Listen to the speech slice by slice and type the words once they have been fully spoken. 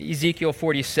Ezekiel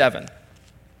 47.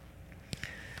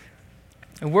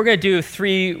 And we're going to do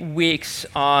 3 weeks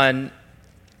on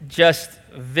just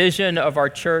vision of our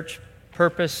church,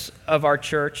 purpose of our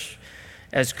church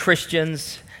as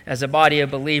Christians, as a body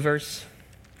of believers.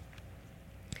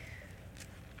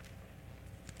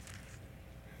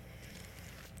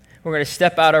 We're going to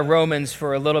step out of Romans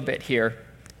for a little bit here,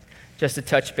 just to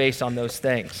touch base on those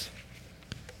things.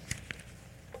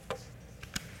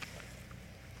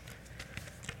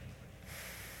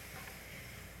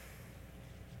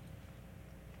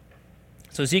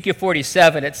 So Ezekiel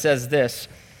 47, it says this.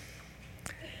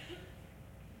 It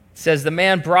says, the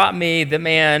man brought me, the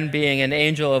man being an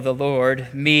angel of the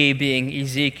Lord, me being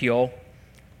Ezekiel,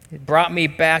 it brought me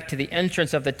back to the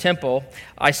entrance of the temple.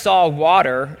 I saw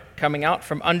water coming out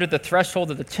from under the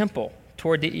threshold of the temple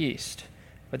toward the east,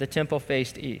 where the temple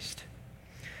faced east.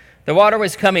 The water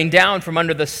was coming down from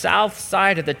under the south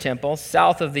side of the temple,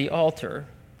 south of the altar.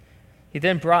 He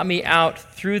then brought me out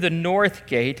through the north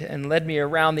gate and led me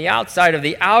around the outside of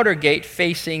the outer gate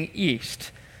facing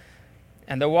east,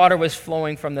 and the water was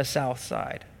flowing from the south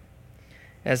side.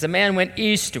 As the man went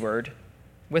eastward,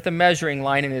 with a measuring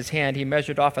line in his hand, he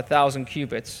measured off 1,000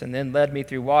 cubits and then led me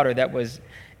through water that was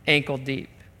ankle deep.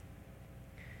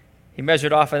 He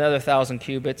measured off another 1,000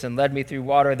 cubits and led me through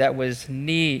water that was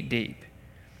knee deep.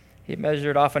 He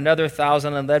measured off another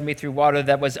 1,000 and led me through water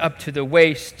that was up to the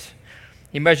waist.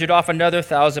 He measured off another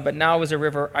 1,000, but now it was a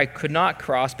river I could not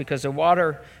cross because the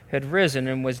water had risen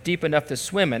and was deep enough to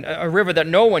swim in, a river that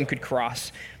no one could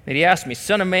cross. And he asked me,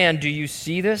 Son of man, do you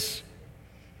see this?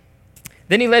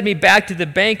 Then he led me back to the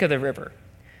bank of the river.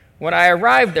 When I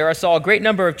arrived there, I saw a great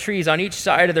number of trees on each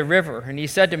side of the river. And he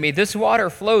said to me, this water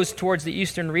flows towards the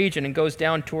eastern region and goes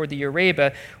down toward the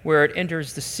Arabah, where it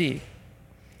enters the sea.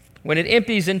 When it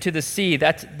empties into the sea,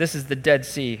 this is the Dead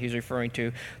Sea he's referring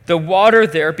to, the water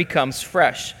there becomes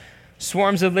fresh.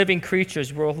 Swarms of living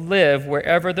creatures will live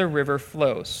wherever the river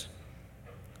flows.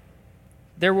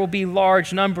 There will be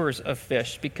large numbers of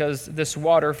fish because this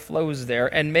water flows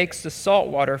there and makes the salt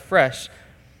water fresh.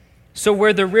 So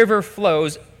where the river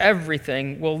flows,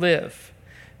 everything will live.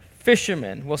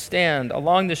 Fishermen will stand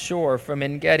along the shore from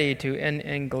En-Gedi to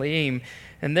En-Eglaim,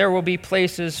 and there will be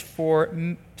places for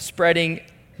spreading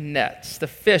nets. The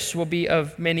fish will be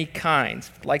of many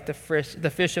kinds, like the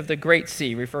fish of the Great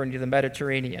Sea, referring to the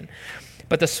Mediterranean.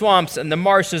 But the swamps and the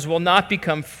marshes will not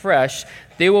become fresh.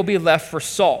 They will be left for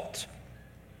salt,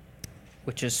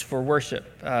 which is for worship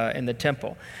in the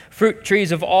temple. Fruit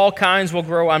trees of all kinds will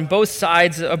grow on both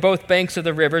sides of both banks of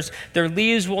the rivers. Their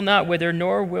leaves will not wither,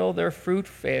 nor will their fruit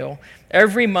fail.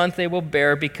 Every month they will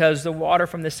bear, because the water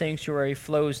from the sanctuary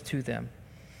flows to them.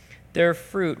 Their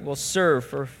fruit will serve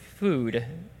for food,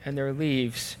 and their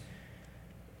leaves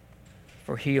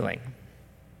for healing.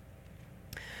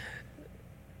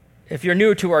 If you're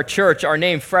new to our church, our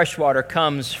name Freshwater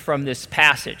comes from this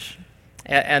passage.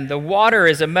 And the water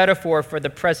is a metaphor for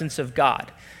the presence of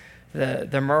God,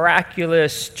 the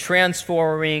miraculous,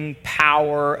 transforming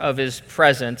power of his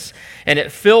presence. And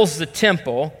it fills the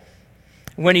temple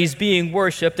when he's being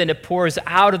worshipped, and it pours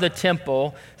out of the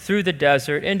temple through the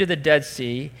desert into the Dead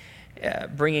Sea,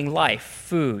 bringing life,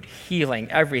 food, healing,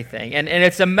 everything. And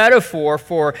it's a metaphor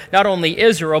for not only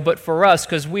Israel, but for us,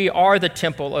 because we are the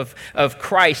temple of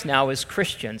Christ now as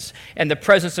Christians. And the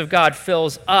presence of God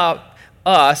fills up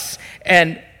us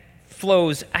and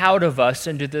flows out of us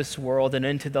into this world and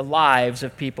into the lives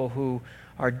of people who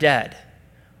are dead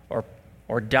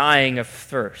or dying of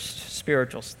thirst,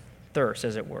 spiritual thirst,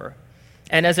 as it were.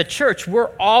 And as a church, we're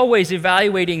always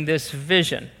evaluating this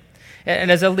vision.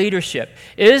 And as a leadership,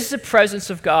 is the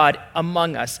presence of God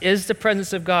among us? Is the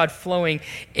presence of God flowing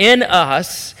in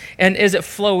us, and is it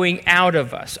flowing out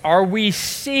of us? Are we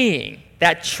seeing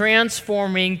that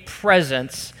transforming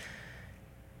presence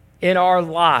in our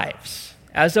lives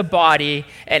as a body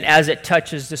and as it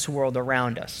touches this world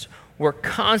around us? We're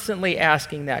constantly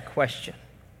asking that question.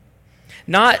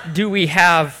 Not do we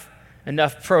have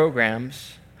enough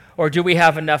programs, or do we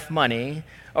have enough money,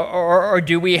 or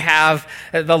do we have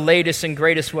the latest and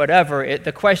greatest whatever.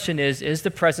 The question is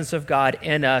the presence of God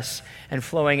in us and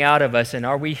flowing out of us, and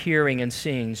are we hearing and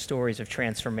seeing stories of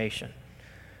transformation?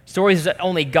 Stories that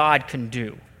only God can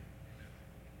do.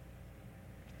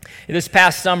 This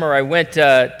past summer, I went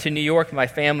to New York with my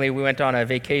family. We went on a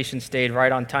vacation, stayed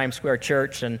right on Times Square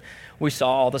Church, and we saw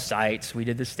all the sights. We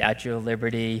did the Statue of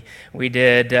Liberty. We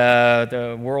did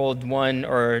the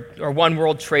One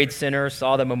World Trade Center,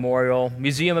 saw the memorial,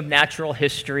 Museum of Natural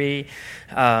History.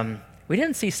 We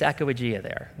didn't see Sacagawea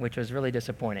there, which was really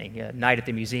disappointing. Night at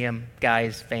the museum,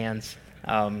 guys, fans.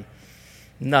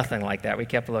 Nothing like that. We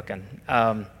kept looking.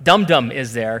 Dum Dum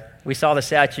is there. We saw the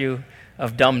statue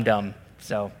of Dum Dum.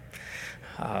 So,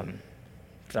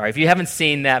 sorry. If you haven't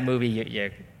seen that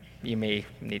movie, you may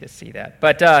need to see that.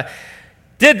 But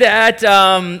did that.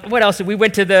 What else? We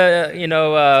went to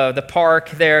the park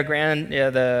there,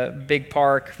 the big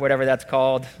park, whatever that's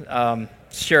called.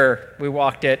 Sure, we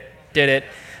walked it, did it.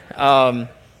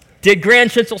 Did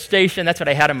Grand Central Station. That's what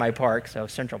I had in my park, so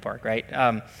Central Park,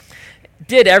 right?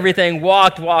 Did everything,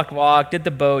 walked, did the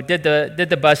boat, did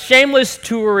the bus. Shameless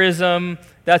tourism,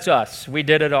 that's us. We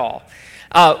did it all.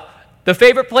 The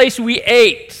favorite place we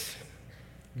ate,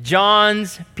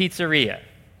 John's Pizzeria.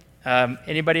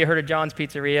 Anybody heard of John's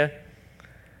Pizzeria?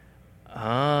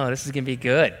 Oh, this is going to be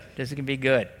good.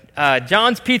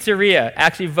 John's Pizzeria,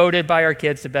 actually voted by our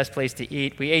kids the best place to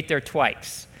eat. We ate there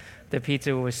twice. The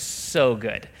pizza was so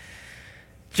good.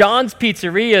 John's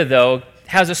Pizzeria, though,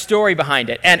 has a story behind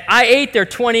it. And I ate there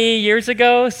 20 years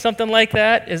ago, something like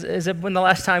that. Is it when the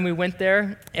last time we went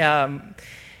there?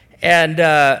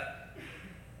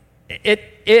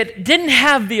 It didn't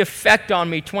have the effect on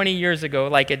me 20 years ago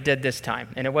like it did this time,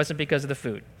 and it wasn't because of the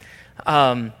food.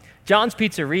 John's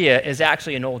Pizzeria is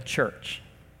actually an old church.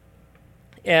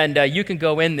 And you can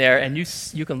go in there, and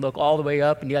you can look all the way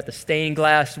up, and you got the stained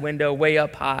glass window way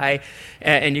up high,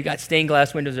 and you got stained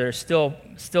glass windows that are still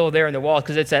there in the wall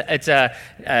because it's a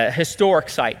historic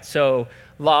site. So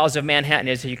laws of Manhattan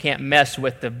is that you can't mess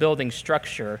with the building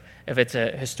structure if it's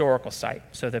a historical site.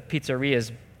 So the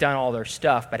pizzeria's done all their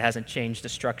stuff, but hasn't changed the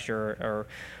structure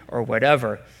or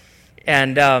whatever.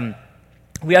 And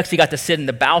we actually got to sit in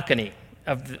the balcony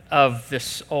of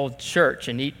this old church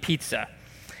and eat pizza.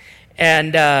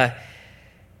 And,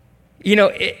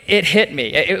 it hit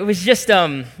me. It was just,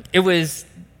 it was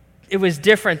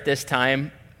different this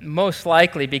time, most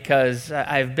likely because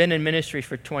I've been in ministry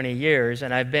for 20 years,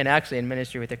 and I've been actually in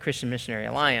ministry with the Christian Missionary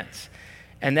Alliance.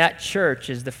 And that church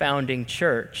is the founding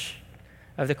church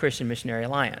of the Christian Missionary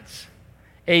Alliance.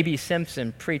 A.B.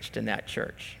 Simpson preached in that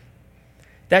church.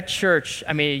 That church,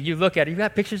 you look at it, you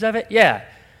got pictures of it? Yeah.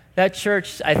 That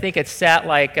church, I think it sat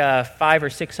like 500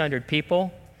 or 600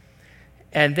 people.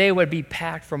 And they would be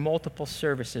packed for multiple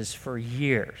services for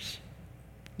years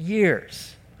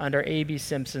under A.B.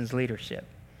 Simpson's leadership.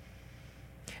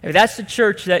 And that's the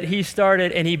church that he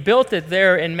started, and he built it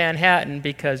there in Manhattan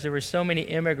because there were so many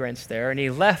immigrants there, and he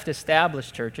left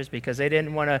established churches because they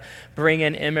didn't want to bring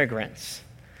in immigrants.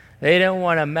 They didn't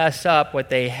want to mess up what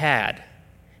they had.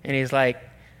 And he's like,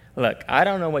 look, I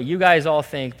don't know what you guys all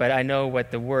think, but I know what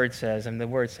the Word says, and the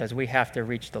Word says we have to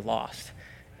reach the lost.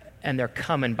 And they're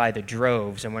coming by the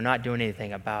droves, and we're not doing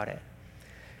anything about it.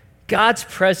 God's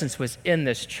presence was in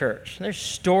this church. There's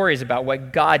stories about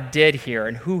what God did here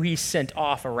and who he sent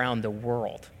off around the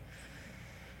world.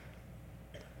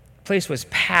 The place was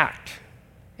packed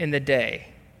in the day.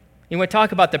 And when we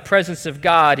talk about the presence of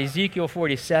God, Ezekiel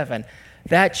 47,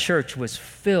 that church was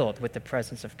filled with the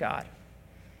presence of God.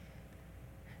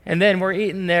 And then we're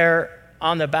eating there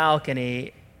on the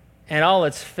balcony, and all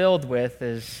it's filled with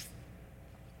is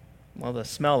the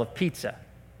smell of pizza.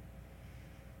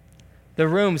 The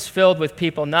room's filled with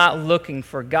people not looking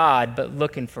for God, but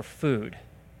looking for food.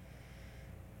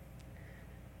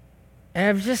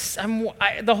 And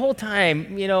the whole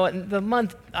time, the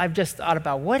month, I've just thought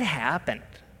about what happened.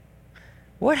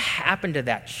 What happened to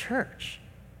that church?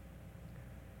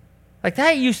 Like,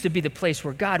 that used to be the place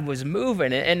where God was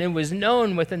moving, and it was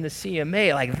known within the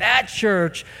CMA, like, that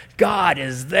church, God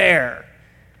is there.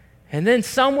 And then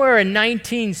somewhere in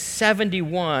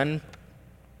 1971,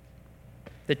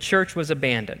 the church was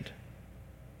abandoned.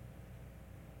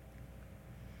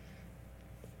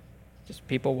 Just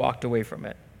people walked away from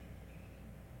it.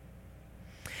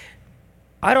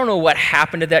 I don't know what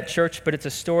happened to that church, but it's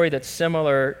a story that's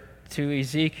similar to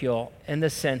Ezekiel in the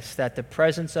sense that the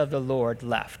presence of the Lord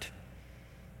left.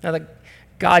 Now,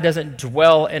 God doesn't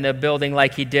dwell in a building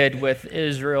like he did with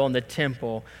Israel and the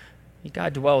temple.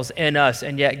 God dwells in us,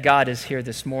 and yet God is here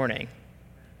this morning,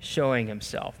 showing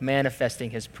himself, manifesting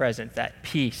his presence, that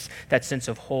peace, that sense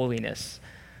of holiness,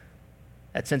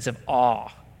 that sense of awe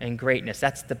and greatness.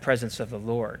 That's the presence of the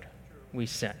Lord we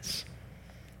sense.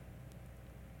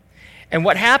 And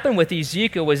what happened with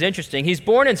Ezekiel was interesting. He's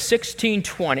born in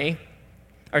 620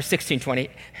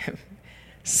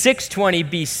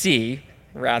 BC,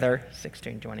 rather,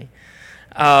 1620.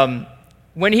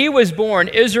 When he was born,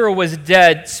 Israel was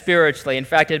dead spiritually. In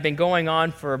fact, it had been going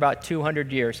on for about 200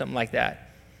 years, something like that.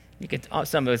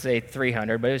 Some would say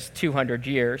 300, but it was 200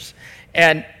 years.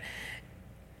 And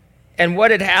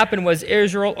what had happened was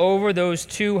Israel, over those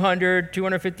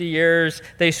 250 years,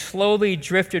 they slowly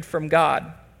drifted from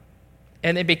God.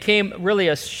 And they became really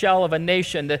a shell of a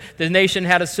nation. The nation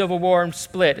had a civil war and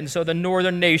split, and so the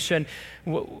northern nation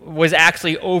was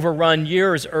actually overrun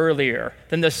years earlier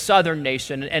than the southern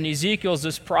nation. And Ezekiel's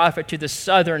this prophet to the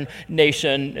southern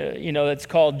nation, that's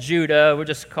called Judah. We'll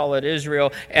just call it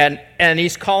Israel. And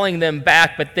he's calling them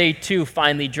back, but they too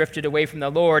finally drifted away from the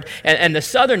Lord. And the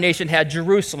southern nation had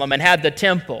Jerusalem and had the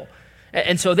temple.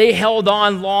 And so they held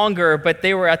on longer, but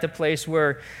they were at the place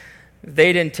where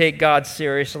they didn't take God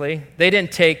seriously. They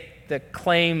didn't take the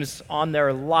claims on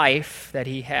their life that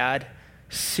he had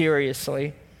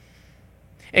seriously.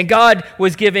 And God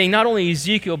was giving not only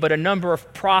Ezekiel, but a number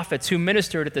of prophets who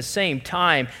ministered at the same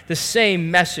time, the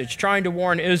same message, trying to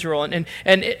warn Israel. And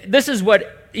this is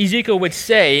what Ezekiel would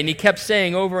say, and he kept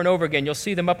saying over and over again. You'll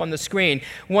see them up on the screen.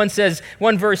 One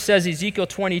verse says, Ezekiel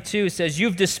 22 says,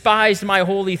 "You've despised my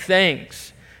holy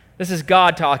things." This is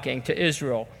God talking to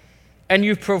Israel. "And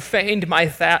you've profaned my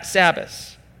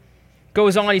Sabbaths."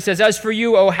 Goes on, he says, "As for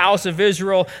you, O house of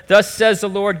Israel, thus says the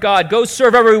Lord God, go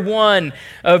serve every one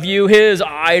of you his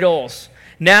idols.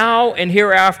 Now and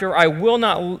hereafter I will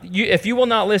not, if you will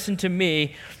not listen to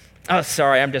me." Oh,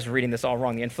 sorry, I'm just reading this all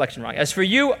wrong, the inflection wrong. "As for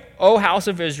you, O house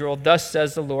of Israel, thus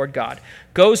says the Lord God,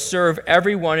 go serve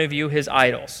every one of you his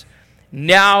idols.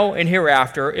 Now and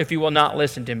hereafter, if you will not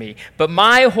listen to me. But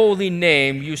my holy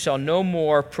name you shall no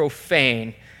more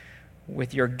profane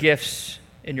with your gifts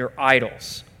and your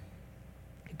idols."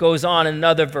 It goes on in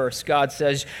another verse. God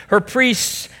says, "Her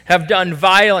priests have done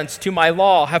violence to my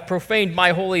law, have profaned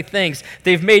my holy things.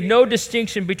 They've made no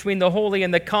distinction between the holy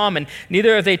and the common.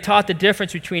 Neither have they taught the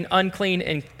difference between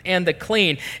unclean and the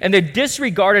clean. And they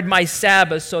disregarded my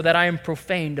Sabbath so that I am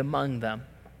profaned among them."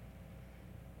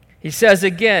 He says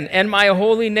again, "And my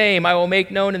holy name I will make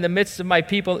known in the midst of my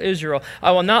people Israel. I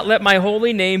will not let my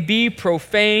holy name be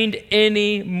profaned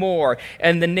any more.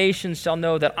 And the nations shall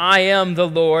know that I am the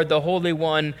Lord, the Holy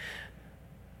One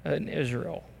in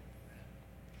Israel."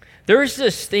 There's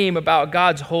this theme about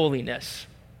God's holiness.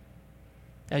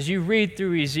 As you read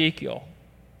through Ezekiel,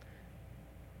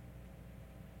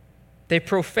 they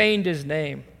profaned his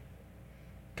name,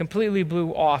 completely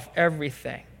blew off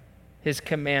everything, his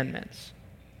commandments.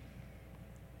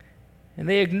 And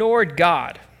they ignored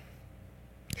God.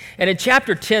 And in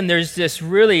chapter 10, there's this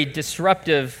really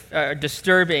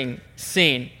disturbing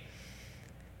scene.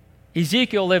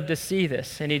 Ezekiel lived to see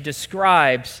this, and he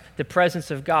describes the presence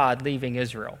of God leaving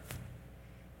Israel.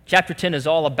 Chapter 10 is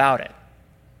all about it.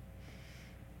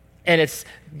 And it's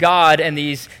God and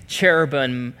these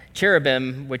cherubim,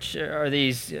 which are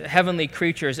these heavenly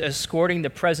creatures, escorting the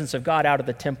presence of God out of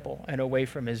the temple and away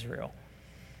from Israel.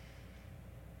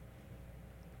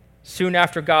 Soon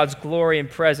after God's glory and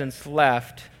presence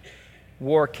left,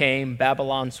 war came,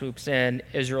 Babylon swoops in,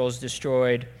 Israel is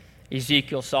destroyed.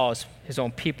 Ezekiel saw his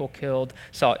own people killed,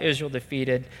 saw Israel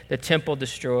defeated, the temple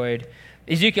destroyed.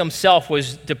 Ezekiel himself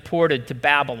was deported to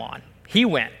Babylon. He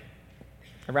went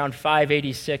around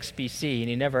 586 BC, and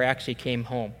he never actually came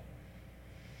home.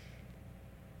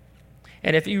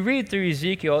 And if you read through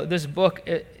Ezekiel, this book,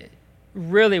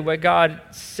 really what God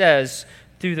says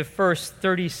through the first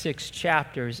 36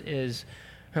 chapters is,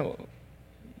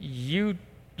 you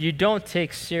don't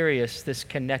take serious this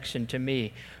connection to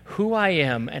me, who I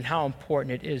am and how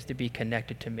important it is to be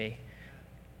connected to me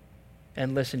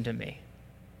and listen to me.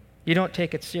 You don't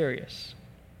take it serious.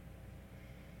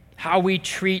 How we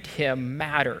treat him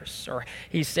matters, or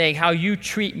he's saying how you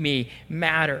treat me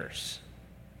matters.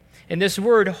 And this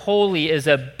word holy is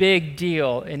a big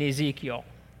deal in Ezekiel.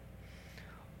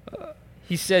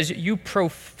 He says, you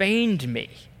profaned me.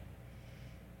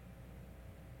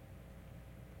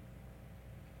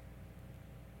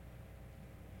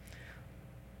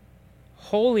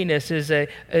 Holiness is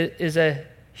a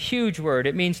huge word.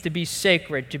 It means to be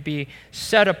sacred, to be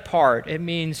set apart. It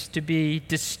means to be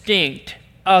distinct,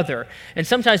 other. And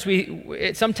sometimes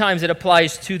it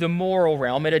applies to the moral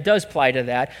realm, and it does apply to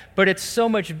that, but it's so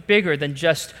much bigger than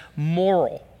just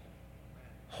moral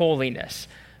holiness.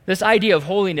 This idea of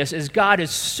holiness is God is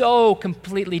so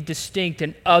completely distinct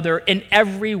and other in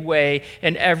every way,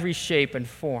 in every shape and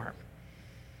form.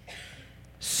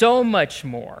 So much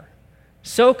more.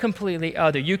 So completely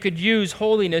other. You could use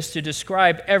holiness to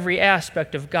describe every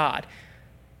aspect of God.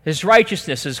 His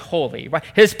righteousness is holy. Right?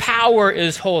 His power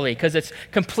is holy because it's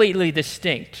completely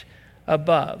distinct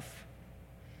above.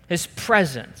 His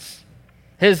presence.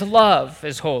 His love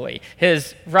is holy.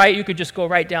 You could just go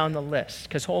right down the list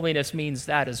because holiness means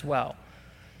that as well.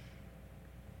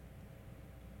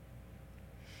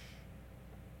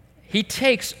 He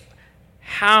takes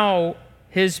how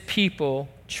his people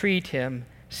treat him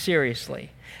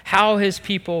seriously. How his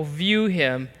people view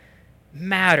him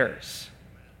matters.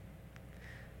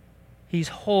 He's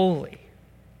holy.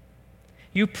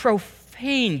 You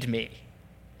profaned me,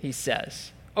 he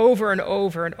says, over and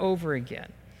over and over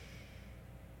again.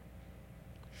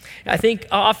 I think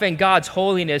often God's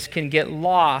holiness can get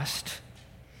lost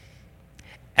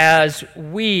as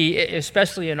we,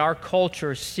 especially in our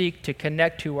culture, seek to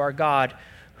connect to our God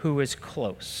who is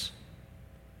close.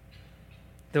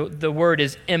 The word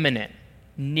is imminent,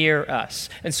 near us.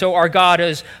 And so our God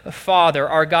is a father.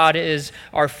 Our God is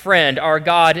our friend. Our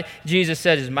God, Jesus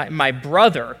said, is my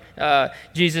brother.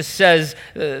 Jesus says,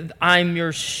 I'm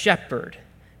your shepherd,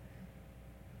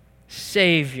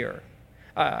 Savior.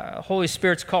 Holy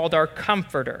Spirit's called our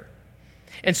comforter.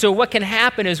 And so what can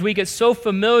happen is we get so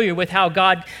familiar with how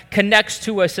God connects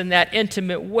to us in that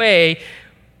intimate way,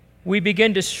 we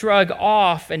begin to shrug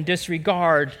off and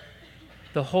disregard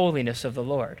the holiness of the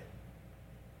Lord.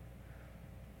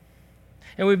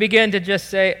 And we begin to just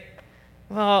say,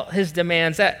 well, his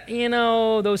demands,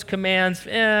 those commands,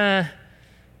 and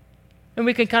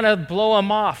we can kind of blow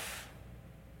them off.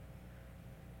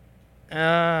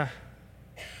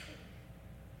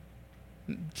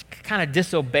 Kind of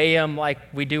disobey them like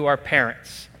we do our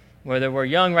parents. Whether we're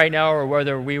young right now or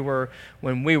whether we were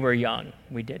when we were young,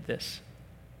 we did this.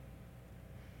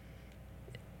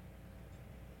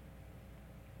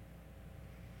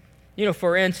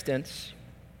 For instance,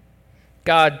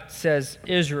 God says,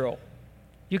 Israel,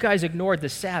 you guys ignored the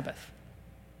Sabbath.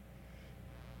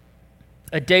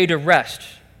 A day to rest.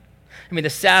 The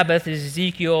Sabbath is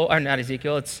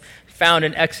it's found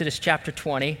in Exodus chapter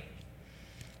 20.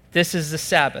 This is the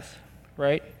Sabbath,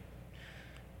 right?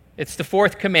 It's the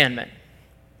fourth commandment.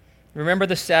 Remember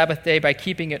the Sabbath day by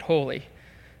keeping it holy.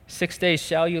 6 days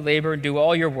shall you labor and do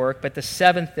all your work, but the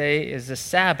seventh day is the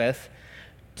Sabbath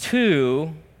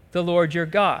to the Lord your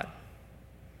God.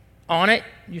 On it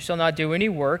you shall not do any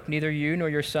work, neither you nor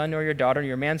your son nor your daughter, nor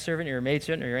your manservant, nor your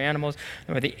maidservant, nor your animals,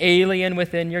 nor the alien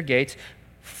within your gates.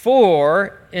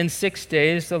 For in 6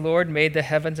 days the Lord made the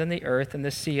heavens and the earth and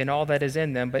the sea and all that is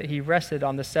in them, but he rested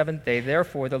on the seventh day.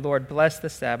 Therefore the Lord blessed the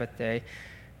Sabbath day,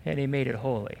 and he made it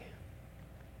holy.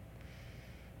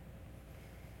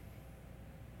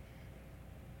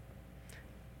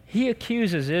 He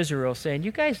accuses Israel, saying,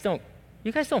 You guys don't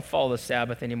follow the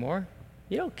Sabbath anymore.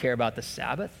 You don't care about the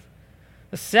Sabbath.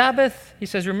 The Sabbath, he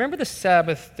says, remember the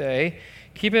Sabbath day,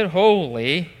 keep it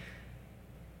holy.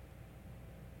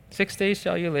 6 days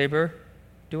shall you labor,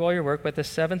 do all your work, but the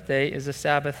seventh day is the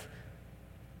Sabbath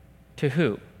to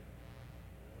who?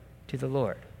 To the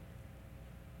Lord.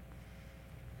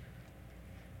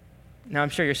 Now I'm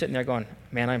sure you're sitting there going,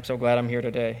 man, I'm so glad I'm here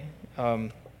today.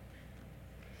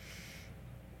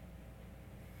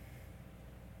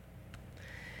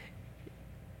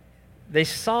 They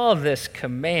saw this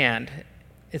command.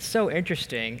 It's so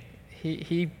interesting.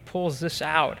 He pulls this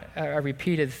out, a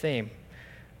repeated theme,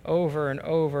 over and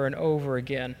over and over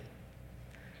again,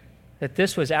 that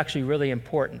this was actually really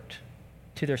important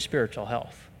to their spiritual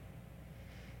health.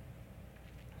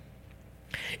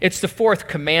 It's the fourth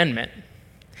commandment.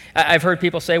 I've heard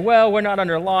people say, well, we're not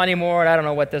under law anymore, and I don't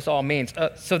know what this all means.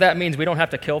 So that means we don't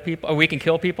have to kill people? Or we can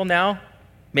kill people now?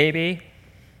 Maybe.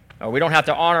 Oh, we don't have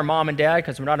to honor mom and dad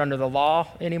because we're not under the law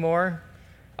anymore.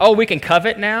 Oh, we can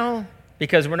covet now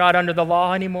because we're not under the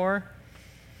law anymore.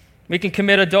 We can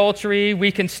commit adultery.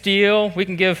 We can steal. We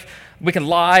can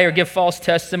lie or give false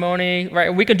testimony.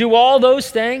 Right? We can do all those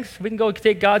things. We can go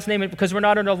take God's name because we're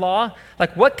not under the law.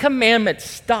 Like, what commandment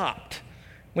stopped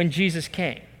when Jesus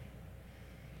came?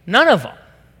 None of them.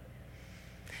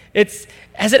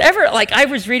 I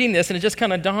was reading this and it just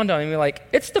kind of dawned on me, like,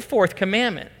 it's the fourth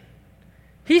commandment.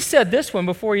 He said this one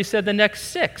before he said the next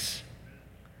six.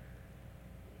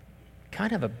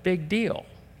 Kind of a big deal,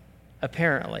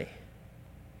 apparently.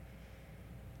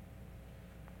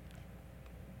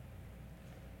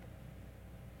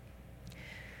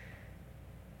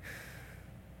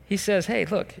 He says, hey,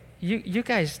 look, you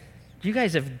guys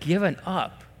have given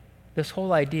up this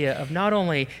whole idea of not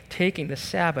only taking the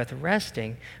Sabbath,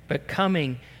 resting, but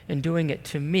coming and doing it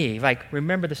to me. Like,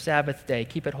 remember the Sabbath day,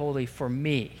 keep it holy for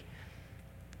me.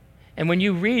 And when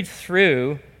you read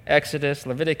through Exodus,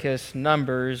 Leviticus,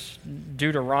 Numbers,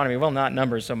 Deuteronomy, well, not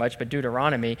Numbers so much, but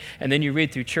Deuteronomy, and then you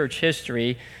read through church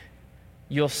history,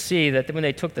 you'll see that when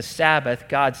they took the Sabbath,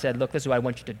 God said, look, this is what I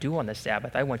want you to do on the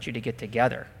Sabbath. I want you to get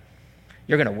together.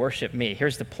 You're going to worship me.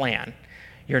 Here's the plan.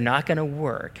 You're not going to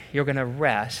work. You're going to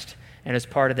rest. And as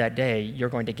part of that day, you're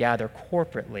going to gather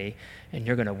corporately, and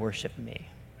you're going to worship me.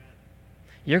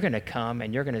 You're going to come,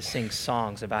 and you're going to sing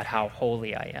songs about how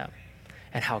holy I am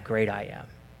and how great I am.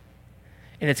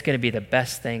 And it's going to be the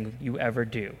best thing you ever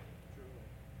do.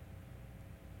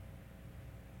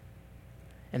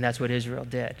 And that's what Israel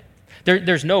did.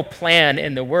 There's no plan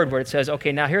in the Word where it says,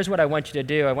 okay, now here's what I want you to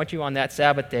do. I want you on that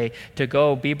Sabbath day to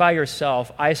go be by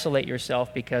yourself, isolate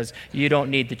yourself because you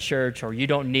don't need the church or you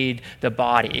don't need the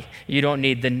body. You don't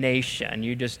need the nation.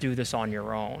 You just do this on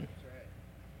your own.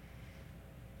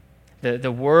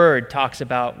 The Word talks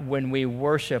about when we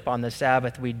worship on the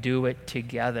Sabbath, we do it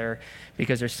together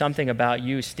because there's something about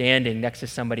you standing next to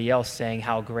somebody else saying,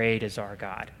 how great is our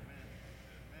God.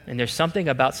 And there's something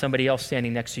about somebody else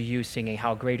standing next to you singing,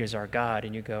 how great is our God.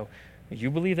 And you go, you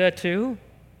believe that too?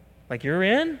 Like you're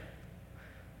in?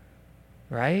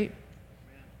 Right?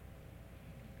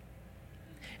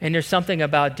 And there's something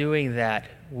about doing that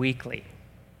weekly.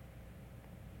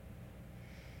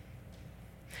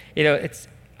 You know,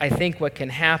 I think what can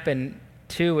happen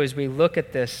too as we look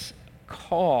at this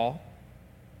call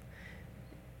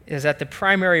is that the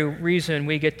primary reason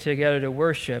we get together to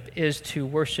worship is to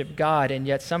worship God, and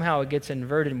yet somehow it gets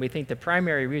inverted and we think the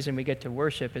primary reason we get to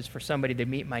worship is for somebody to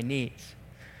meet my needs.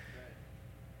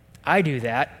 I do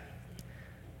that.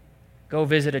 Go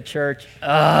visit a church.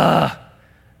 That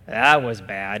was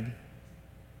bad.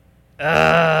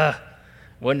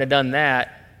 Wouldn't have done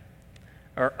that.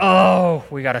 Or,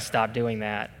 we got to stop doing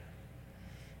that.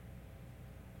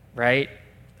 Right?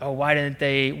 Why did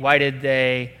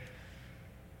they?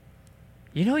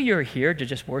 You know you're here to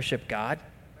just worship God?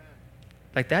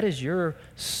 Like that is your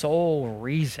sole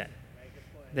reason,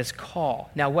 this call.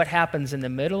 Now what happens in the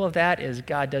middle of that is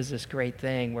God does this great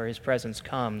thing where his presence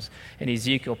comes, and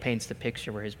Ezekiel paints the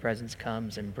picture where his presence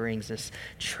comes and brings this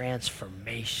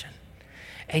transformation.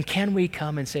 And can we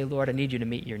come and say, Lord, I need you to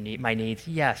meet my needs?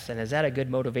 Yes. And is that a good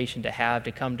motivation to have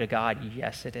to come to God?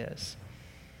 Yes, it is.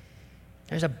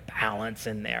 There's a balance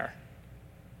in there.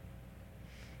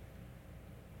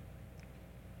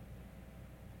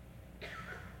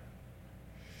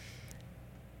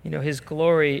 You know, his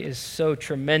glory is so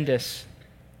tremendous.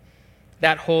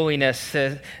 That holiness,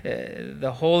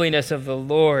 the holiness of the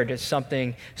Lord is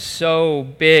something so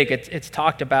big. It's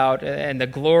talked about, and the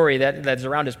glory that's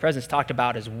around his presence talked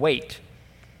about as weight.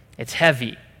 It's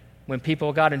heavy. When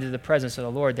people got into the presence of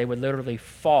the Lord, they would literally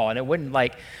fall. And it wouldn't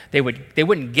they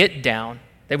wouldn't get down.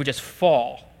 They would just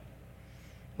fall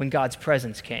when God's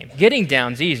presence came. Getting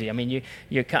down's easy. I mean,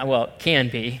 it can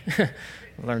be.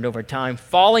 Learned over time.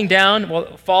 Falling down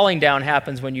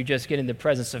happens when you just get in the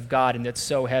presence of God and it's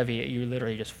so heavy you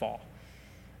literally just fall.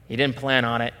 You didn't plan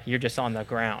on it. You're just on the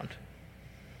ground.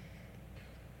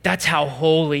 That's how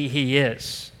holy he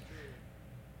is.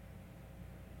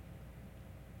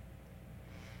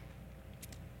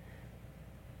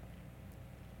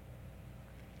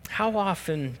 How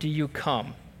often do you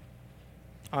come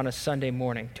on a Sunday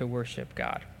morning to worship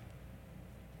God?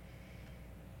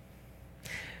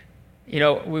 You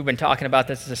know, we've been talking about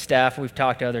this as a staff. We've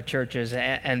talked to other churches,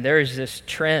 and there's this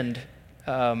trend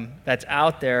that's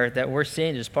out there that we're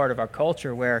seeing as part of our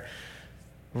culture where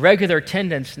regular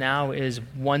attendance now is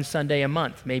one Sunday a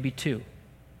month, maybe two,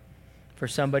 for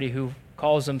somebody who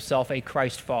calls himself a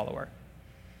Christ follower.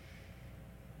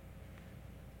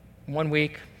 1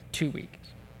 week, 2 weeks.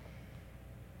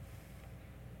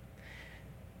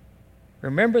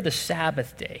 Remember the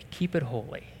Sabbath day. Keep it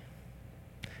holy.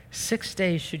 6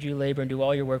 days should you labor and do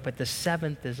all your work, but the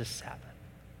seventh is a Sabbath.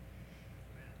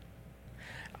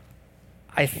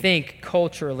 I think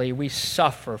culturally we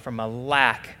suffer from a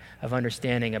lack of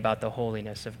understanding about the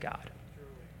holiness of God.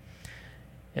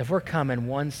 If we're coming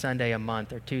one Sunday a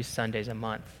month or 2 Sundays a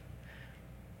month,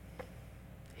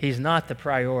 he's not the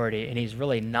priority, and he's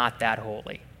really not that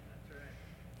holy.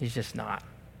 He's just not.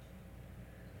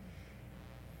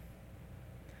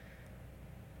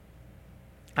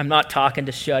 I'm not talking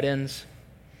to shut-ins.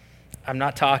 I'm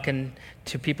not talking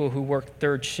to people who work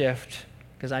third shift,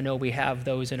 because I know we have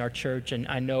those in our church, and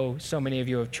I know so many of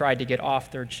you have tried to get off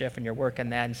third shift and you're working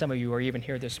that, and some of you are even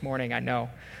here this morning, I know.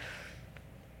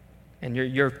 And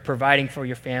you're providing for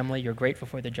your family, you're grateful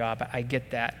for the job. I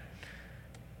get that.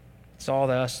 It's all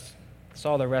us. It's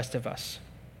all the rest of us.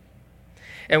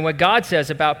 And what God says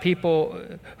about people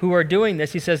who are doing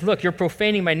this, he says, look, you're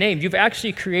profaning my name. You've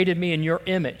actually created me in your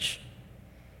image.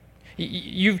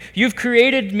 You've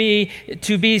created me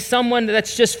to be someone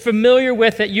that's just familiar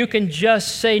with, that you can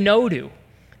just say no to.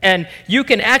 And you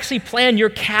can actually plan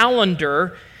your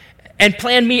calendar and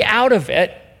plan me out of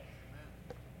it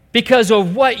because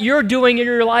of what you're doing in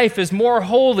your life is more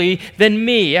holy than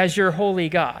me as your holy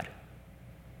God.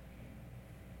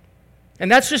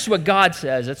 And that's just what God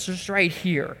says. It's just right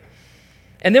here.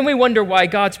 And then we wonder why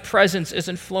God's presence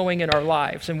isn't flowing in our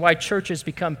lives and why churches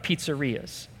become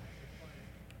pizzerias.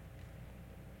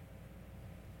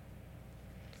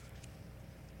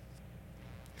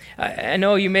 I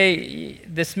know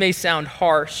this may sound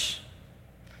harsh,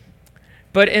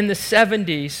 But in the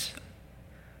 70s,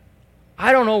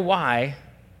 I don't know why,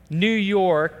 New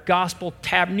York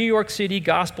City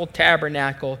Gospel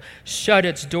Tabernacle shut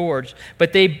its doors,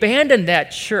 but they abandoned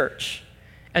that church.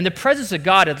 And the presence of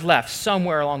God had left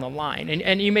somewhere along the line.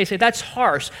 And you may say, that's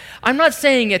harsh. I'm not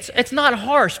saying it's not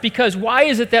harsh, because why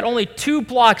is it that only 2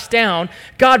 blocks down,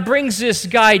 God brings this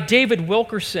guy, David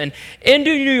Wilkerson,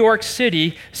 into New York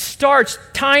City, starts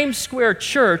Times Square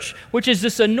Church, which is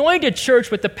this anointed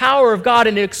church with the power of God,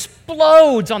 and it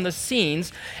explodes on the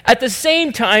scenes. At the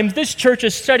same time, this church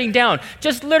is shutting down,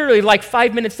 just literally like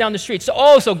 5 minutes down the street.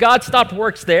 So God stopped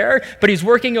works there, but he's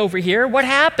working over here. What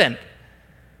happened?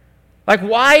 Like,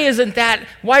 why does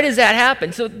that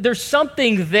happen? So there's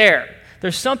something there.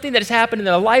 There's something that has happened in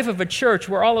the life of a church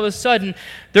where all of a sudden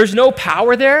there's no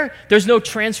power there. There's no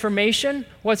transformation.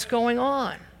 What's going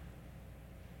on?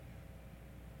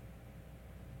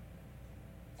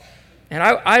 And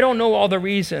I don't know all the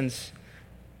reasons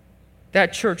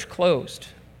that church closed.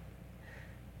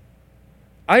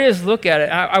 I just look at it.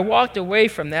 I walked away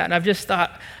from that, and I've just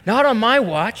thought, not on my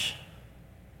watch.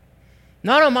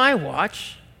 Not on my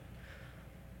watch.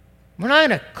 We're not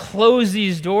going to close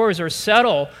these doors or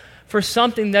settle for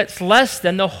something that's less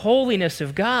than the holiness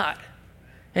of God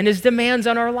and his demands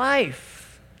on our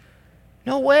life.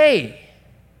 No way.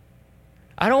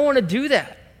 I don't want to do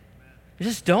that. I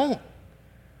just don't.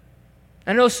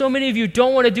 I know so many of you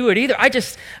don't want to do it either.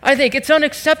 I think it's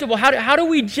unacceptable. How do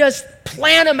we just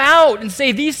plan them out and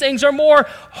say these things are more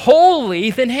holy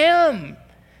than him?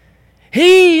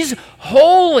 He's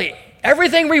holy.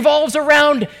 Everything revolves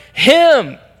around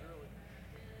him.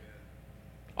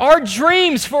 Our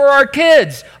dreams for our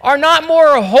kids are not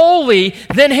more holy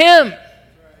than him.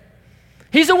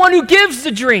 He's the one who gives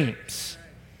the dreams.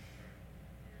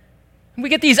 We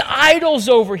get these idols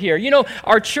over here. You know,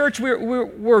 our church,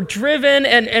 we're driven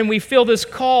and we feel this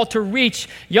call to reach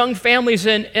young families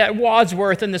at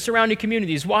Wadsworth and the surrounding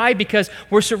communities. Why? Because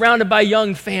we're surrounded by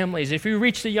young families. If you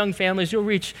reach the young families,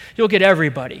 you'll get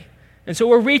everybody. And so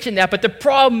we're reaching that. But the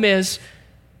problem is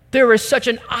there is such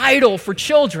an idol for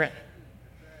children.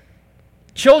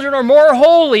 Children are more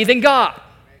holy than God.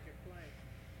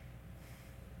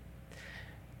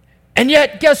 And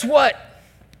yet, guess what?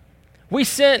 We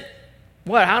sent,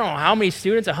 I don't know how many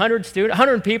students,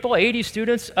 100 people, 80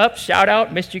 students up. Shout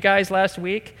out, missed you guys last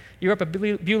week. You were up at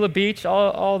Beulah Beach,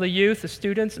 all the youth, the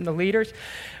students, and the leaders.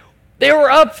 They were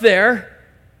up there,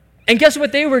 and guess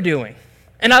what they were doing?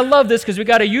 And I love this because we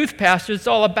got a youth pastor that's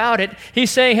all about it. He's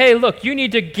saying, hey, look, you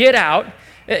need to get out.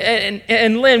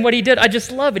 And Lynn, what he did, I just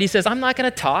love it. He says, I'm not going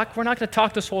to talk. We're not going to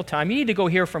talk this whole time. You need to go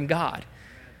hear from God.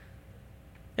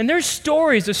 And there's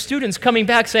stories of students coming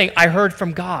back saying, I heard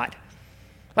from God,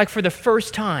 like for the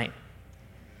first time.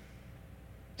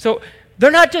 So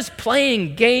they're not just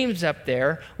playing games up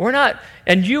there. We're not,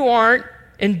 and you aren't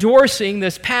endorsing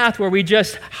this path where we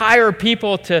just hire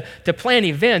people to plan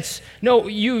events. No,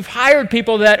 you've hired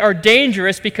people that are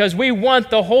dangerous because we want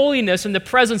the holiness and the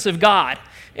presence of God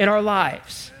in our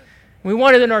lives. We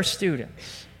want it in our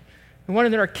students. We want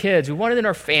it in our kids. We want it in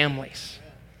our families.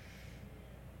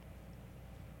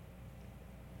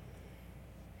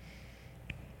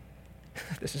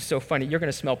 This is so funny. You're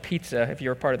going to smell pizza if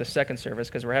you're a part of the second service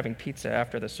because we're having pizza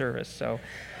after the service. So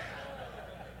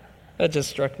that just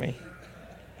struck me.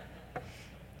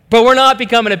 But we're not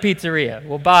becoming a pizzeria.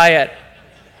 We'll buy it,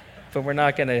 but we're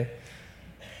not going to.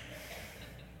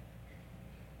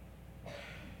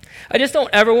 I just don't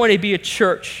ever want to be a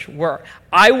church where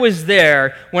I was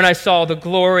there when I saw the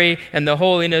glory and the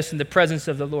holiness and the presence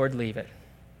of the Lord leave it.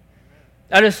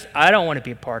 I don't want to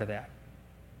be a part of that.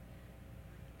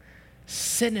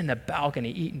 Sitting in the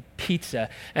balcony eating pizza,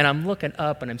 and I'm looking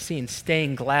up and I'm seeing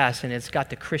stained glass, and it's got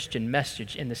the Christian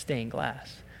message in the stained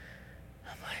glass.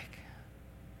 I'm like,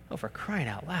 oh, for crying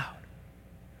out loud.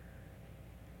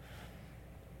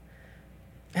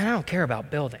 And I don't care about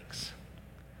buildings.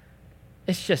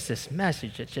 It's just this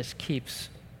message that just keeps.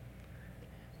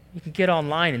 You can get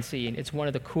online and see, and it's one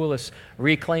of the coolest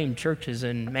reclaimed churches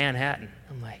in Manhattan.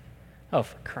 I'm like, oh,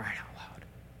 for crying out loud.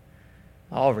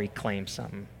 I'll reclaim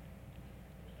something.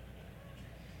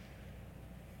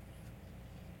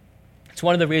 It's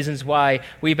one of the reasons why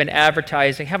we've been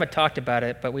advertising, haven't talked about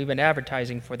it, but we've been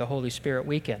advertising for the Holy Spirit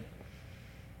Weekend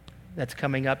that's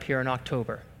coming up here in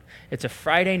October. It's a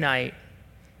Friday night,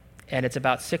 and it's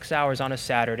about 6 hours on a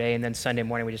Saturday, and then Sunday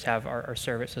morning we just have our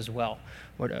service as well,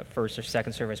 or the first or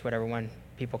second service, whatever one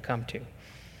people come to.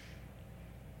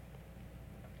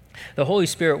 The Holy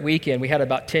Spirit Weekend we had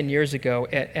about 10 years ago,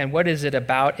 and what is it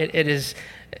about? It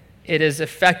is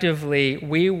effectively,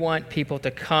 we want people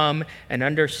to come and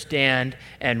understand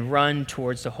and run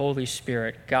towards the Holy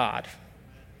Spirit, God,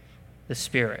 the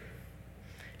Spirit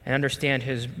and understand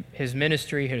his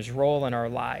ministry, his role in our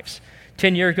lives.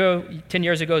 10 years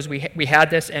ago, we had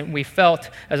this, and we felt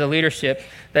as a leadership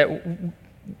that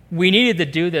we needed to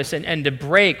do this and to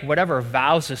break whatever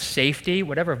vows of safety,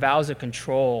 whatever vows of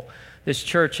control this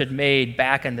church had made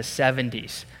back in the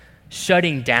 70s,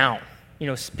 shutting down.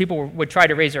 People would try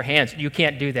to raise their hands. You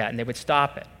can't do that, and they would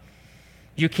stop it.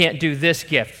 You can't do this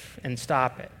gift, and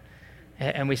stop it.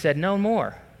 And we said, no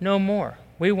more.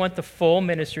 We want the full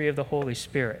ministry of the Holy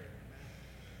Spirit.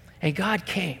 And God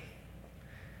came.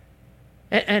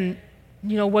 And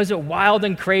was it wild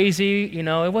and crazy?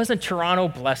 It wasn't Toronto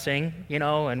blessing,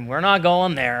 and we're not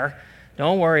going there.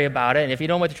 Don't worry about it. And if you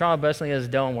don't know what the Toronto blessing is,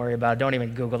 don't worry about it. Don't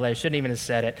even Google it. I shouldn't even have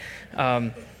said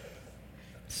it.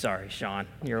 Sorry, Sean.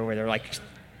 You're over there like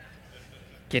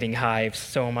getting hives.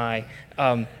 So am I.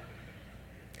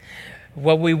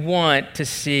 What we want to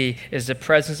see is the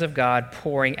presence of God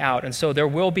pouring out. And so there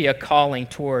will be a calling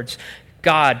towards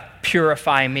God,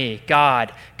 purify me.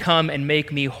 God, come and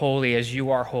make me holy as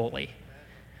you are holy.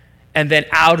 And then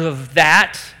out of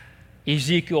that,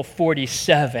 Ezekiel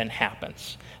 47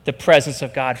 happens. The presence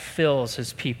of God fills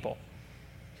his people.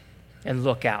 And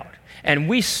look out. And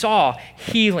we saw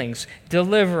healings,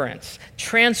 deliverance,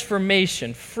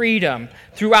 transformation, freedom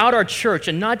throughout our church,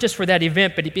 and not just for that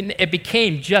event, but it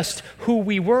became just who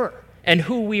we were and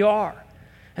who we are.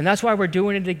 And that's why we're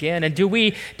doing it again. And do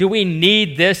we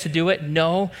need this to do it?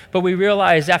 No. But we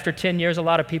realize after 10 years, a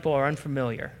lot of people are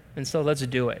unfamiliar. And so let's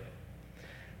do it.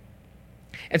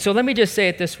 And so let me just say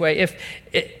it this way.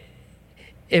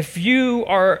 If you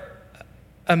are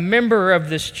a member of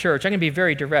this church, I'm going to be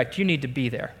very direct, you need to be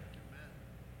there.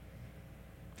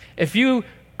 If you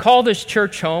call this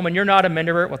church home and you're not a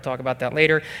member, we'll talk about that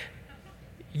later,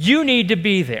 you need to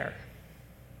be there.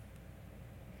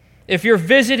 If you're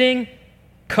visiting,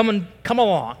 come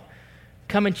along.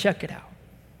 Come and check it out.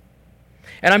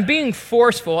 And I'm being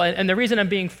forceful, and the reason I'm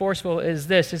being forceful is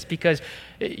because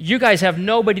you guys have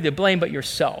nobody to blame but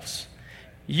yourselves.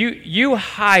 You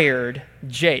hired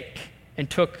Jake and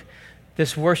took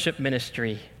this worship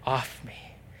ministry off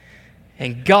me.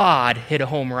 And God hit a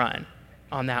home run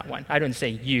on that one. I didn't say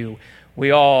you.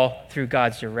 We all, through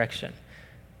God's direction.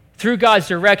 Through God's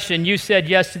direction, you said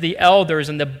yes to the elders,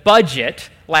 and the budget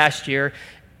last year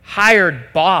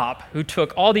hired Bob, who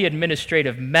took all the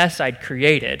administrative mess I'd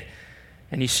created,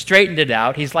 and he straightened it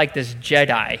out. He's like this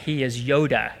Jedi. He is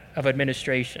Yoda of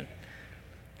administration.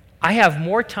 I have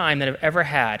more time than I've ever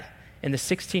had in the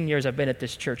 16 years I've been at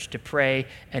this church to pray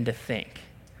and to think.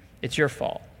 It's your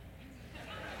fault.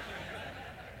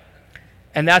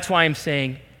 And that's why I'm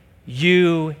saying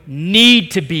you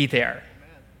need to be there.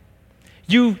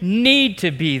 You need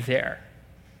to be there.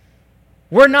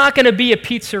 We're not going to be a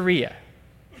pizzeria.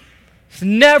 It's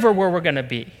never where we're going to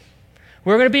be.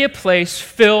 We're going to be a place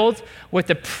filled with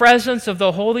the presence of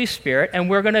the Holy Spirit, and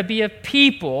we're going to be a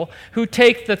people who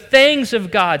take the things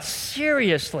of God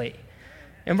seriously.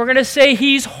 And we're going to say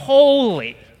He's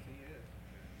holy.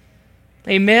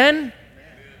 Amen?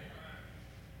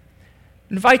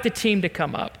 Invite the team to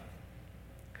come up.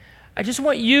 I just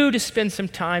want you to spend some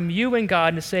time, you and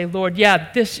God, to say, Lord,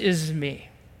 yeah, this is me.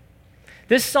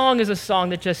 This song is a song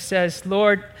that just says,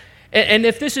 Lord, and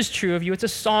if this is true of you, it's a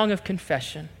song of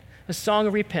confession, a song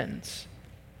of repentance.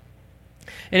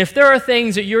 And if there are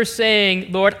things that you're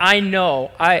saying, Lord, I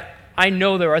know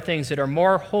there are things that are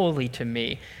more holy to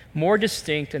me, more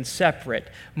distinct and separate,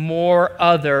 more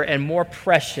other and more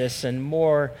precious and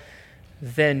more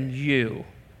than you.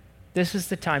 This is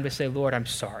the time to say, Lord, I'm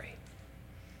sorry.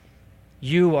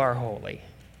 You are holy.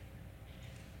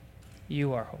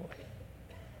 You are holy.